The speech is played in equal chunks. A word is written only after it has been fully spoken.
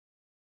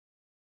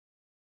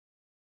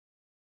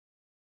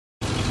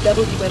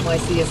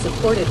WNYC is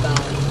supported by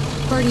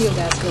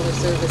cardiovascular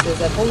services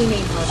at Holy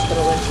Name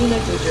Hospital in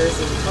Teaneck, New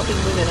Jersey, helping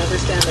women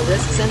understand the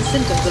risks and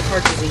symptoms of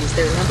heart disease,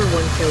 their #1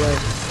 killer.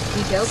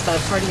 Details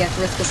about cardiac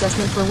risk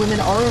assessment for women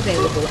are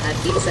available at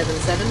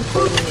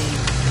 877-Holy Name.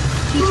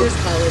 Teachers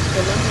College,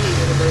 Columbia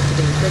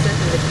University,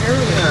 presenting the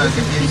Carolyn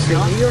Wilson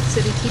Teacher New York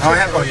City Teacher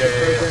Scholarship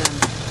Program,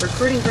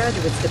 recruiting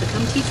graduates to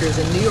become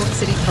teachers in New York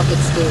City public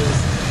schools.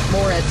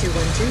 More at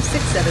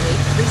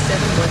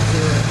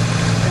 212-678-3710.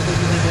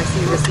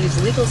 WNYC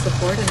receives legal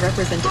support and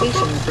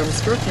representation from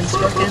Struck &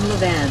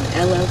 Levan,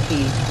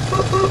 LLP.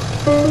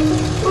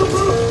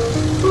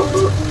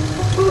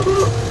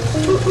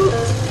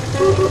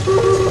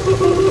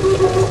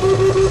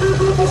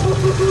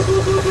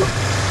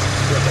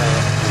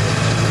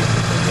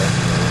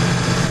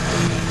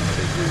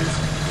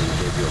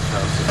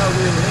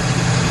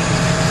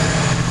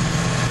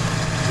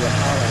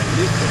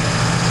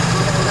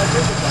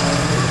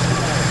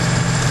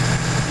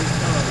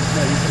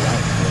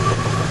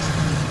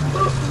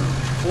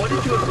 What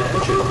did you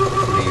imagine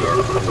New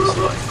York was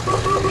like?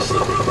 You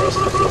slept across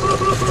the floor. Did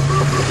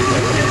you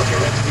ever get a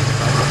chance to be the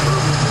type of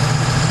person?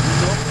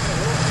 No.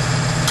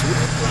 We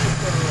just like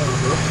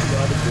working the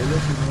other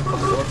village,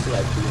 work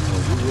like, we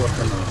work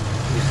on the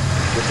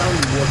time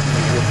we work in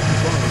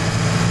farm.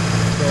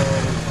 So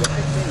what I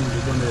think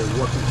we're going to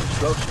work in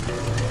construction.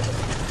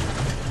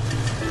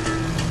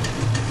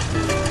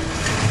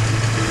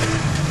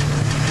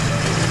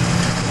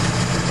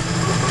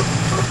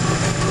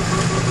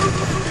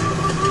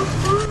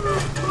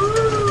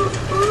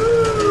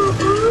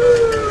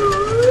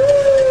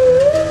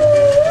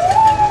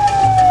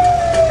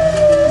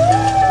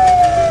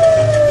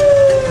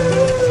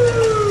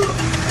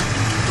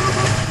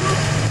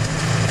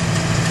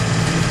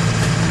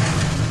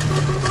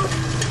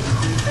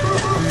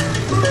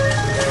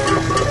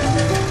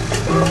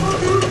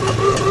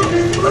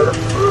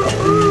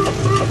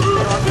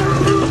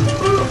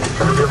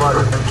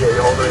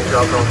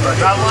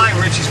 That line,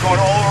 Richie's going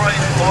all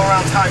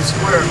around Times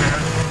Square, man.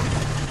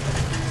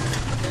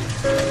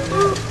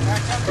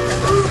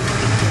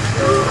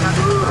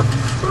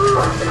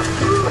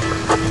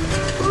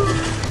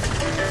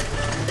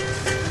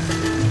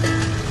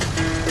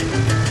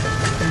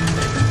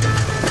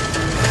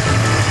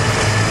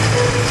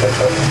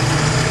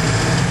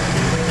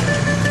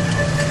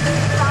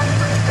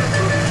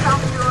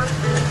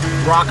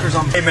 Rockers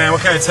on. Hey man,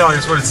 what can I tell you?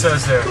 That's what it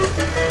says there.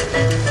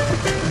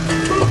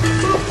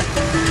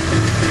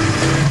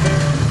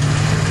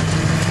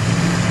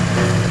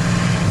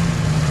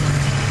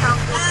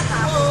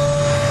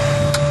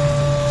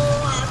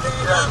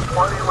 Yeah,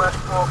 20 West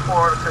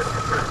 44 to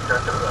 53,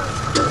 check it out.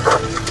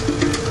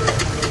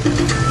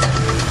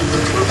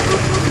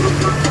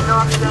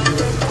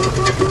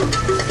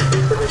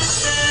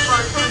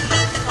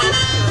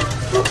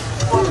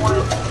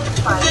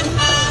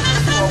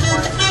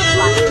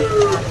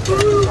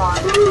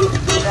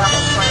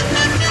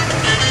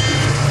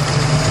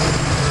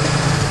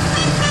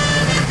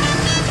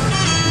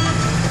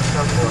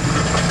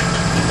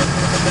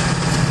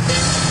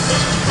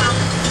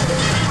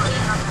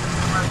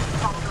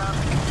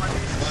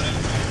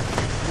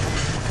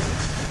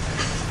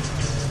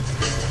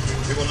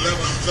 It was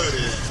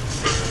 11:30.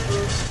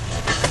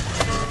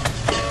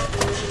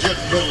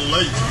 Getting a little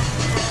late.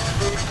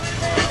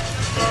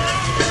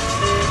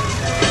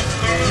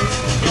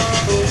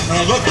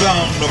 Now look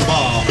down the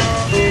bar.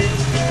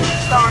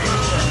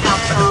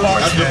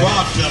 At the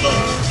bartender.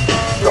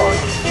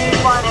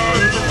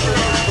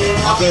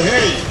 I said,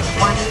 hey,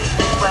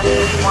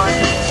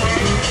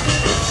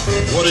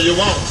 what do you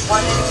want?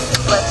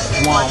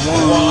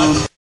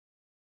 One.